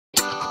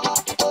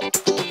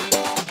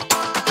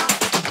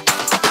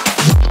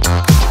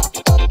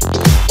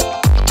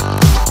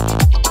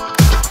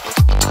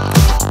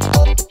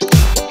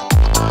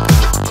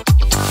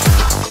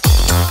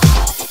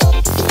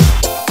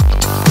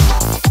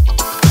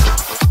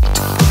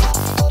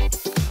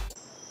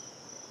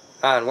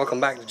Hi, and welcome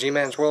back to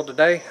Gman's World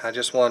today. I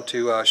just want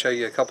to show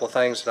you a couple of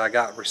things that I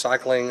got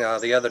recycling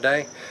the other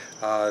day.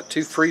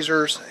 2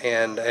 freezers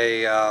and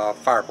a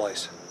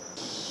fireplace.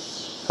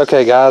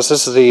 Okay guys,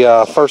 this is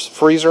the first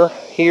freezer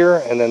here,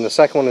 and then the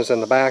second one is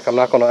in the back. I'm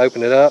not going to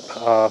open it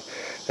up.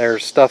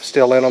 There's stuff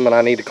still in them and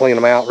I need to clean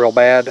them out real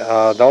bad.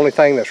 The only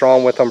thing that's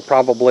wrong with them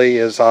probably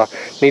is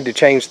need to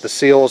change the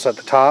seals at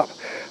the top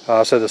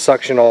so the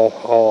suction will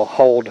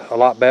hold a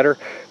lot better.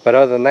 But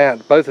other than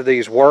that, both of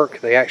these work.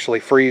 They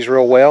actually freeze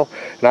real well,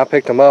 and I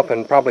picked them up,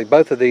 and probably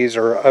both of these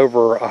are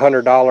over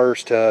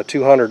 $100 to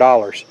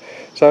 $200.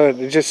 So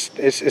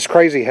it's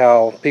crazy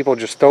how people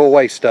just throw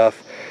away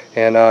stuff,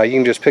 and you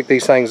can just pick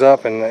these things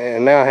up,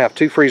 and now I have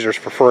 2 freezers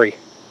for free.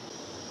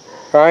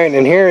 Alright,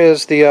 and here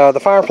is the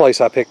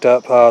fireplace I picked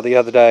up the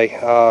other day.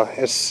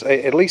 It's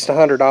at least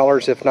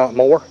 $100, if not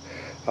more.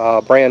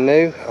 Brand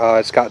new.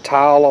 It's got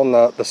tile on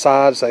the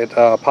sides that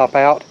pop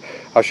out.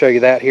 I'll show you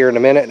that here in a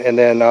minute. And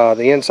then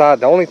the inside,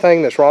 the only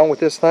thing that's wrong with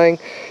this thing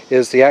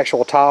is the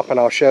actual top, and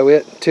I'll show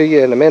it to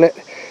you in a minute.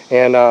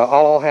 And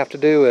all I'll have to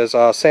do is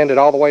sand it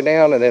all the way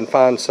down and then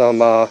find some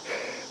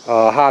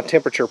high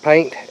temperature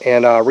paint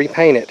and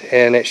repaint it,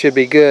 and it should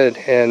be good.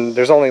 And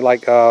there's only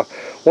like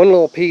one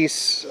little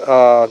piece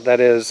that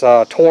is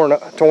torn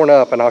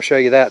up, and I'll show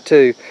you that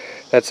too,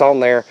 that's on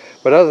there.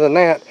 But other than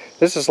that,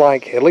 this is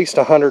like at least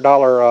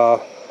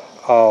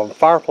 $100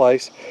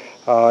 fireplace,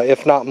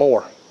 if not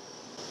more.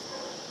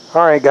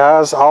 Alright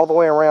guys, all the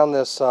way around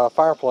this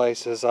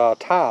fireplace is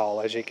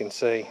tile, as you can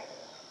see.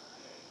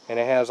 And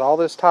it has all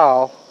this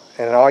tile,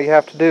 and all you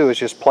have to do is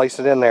just place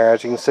it in there.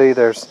 As you can see,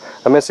 there's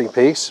a missing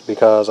piece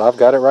because I've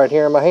got it right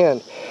here in my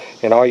hand.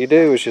 And all you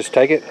do is just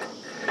take it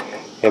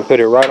and put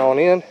it right on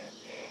in,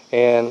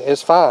 and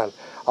it's fine.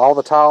 All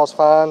the tile's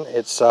fine.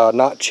 It's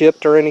not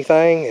chipped or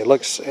anything. It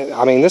looks,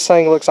 I mean, this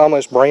thing looks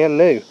almost brand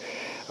new.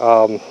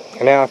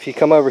 Now if you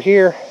come over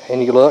here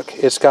and you look,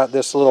 it's got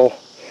this little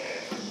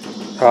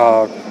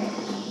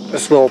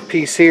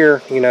piece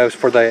here, you know,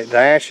 for the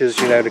ashes,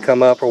 you know, to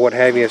come up or what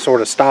have you,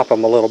 sort of stop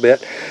them a little bit.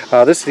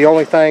 This is the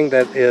only thing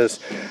that is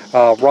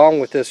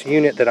wrong with this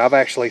unit that I've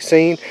actually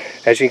seen.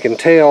 As you can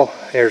tell,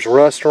 there's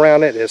rust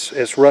around it.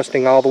 It's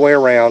rusting all the way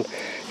around.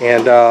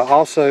 And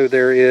also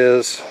there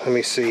is, let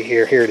me see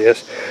here, here it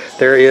is.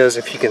 There is,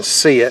 if you can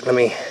see it, let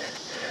me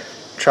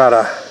try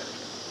to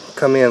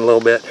come in a little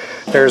bit.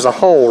 There's a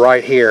hole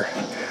right here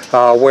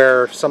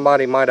where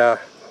somebody might have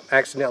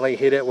accidentally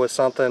hit it with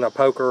something, a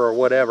poker or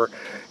whatever,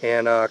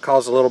 and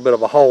caused a little bit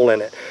of a hole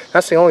in it.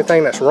 That's the only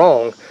thing that's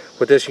wrong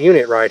with this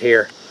unit right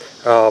here.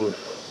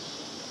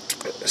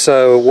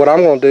 So what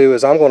I'm going to do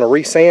is I'm going to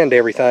resand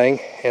everything,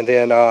 and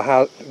then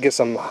get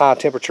some high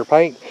temperature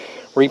paint,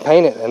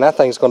 repaint it, and that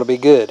thing's going to be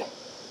good.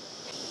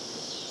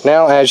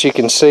 Now, as you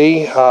can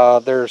see,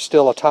 there's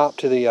still a top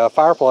to the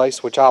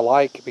fireplace, which I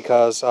like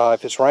because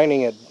if it's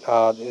raining,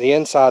 the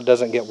inside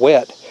doesn't get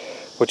wet,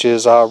 which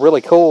is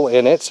really cool,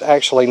 and it's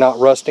actually not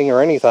rusting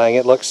or anything.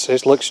 It looks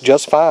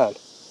just fine.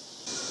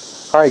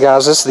 Alright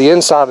guys, this is the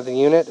inside of the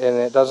unit, and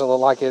it doesn't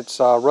look like it's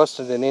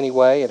rusted in any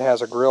way. It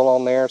has a grill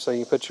on there so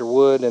you put your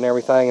wood and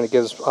everything, and it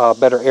gives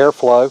better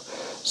airflow.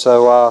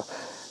 So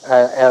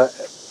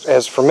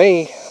as for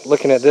me,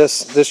 looking at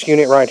this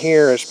unit right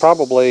here is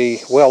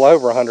probably well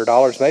over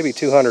 $100, maybe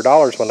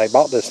 $200 when they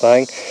bought this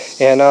thing,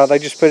 and they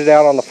just put it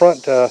out on the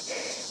front to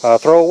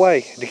throw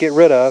away, to get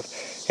rid of.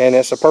 And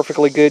it's a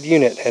perfectly good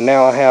unit, and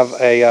now I have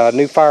a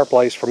new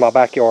fireplace for my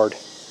backyard.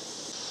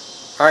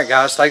 Alright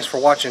guys, thanks for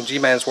watching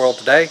Gman's World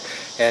today,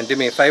 and do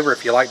me a favor,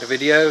 if you liked the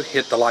video,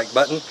 hit the like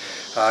button.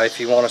 If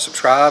you want to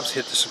subscribe,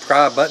 hit the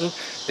subscribe button.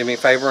 Do me a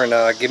favor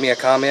and give me a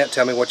comment,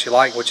 tell me what you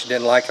like, what you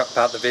didn't like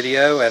about the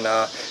video, and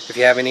if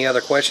you have any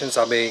other questions,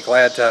 I'll be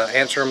glad to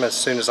answer them as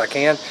soon as I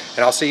can,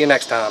 and I'll see you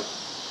next time.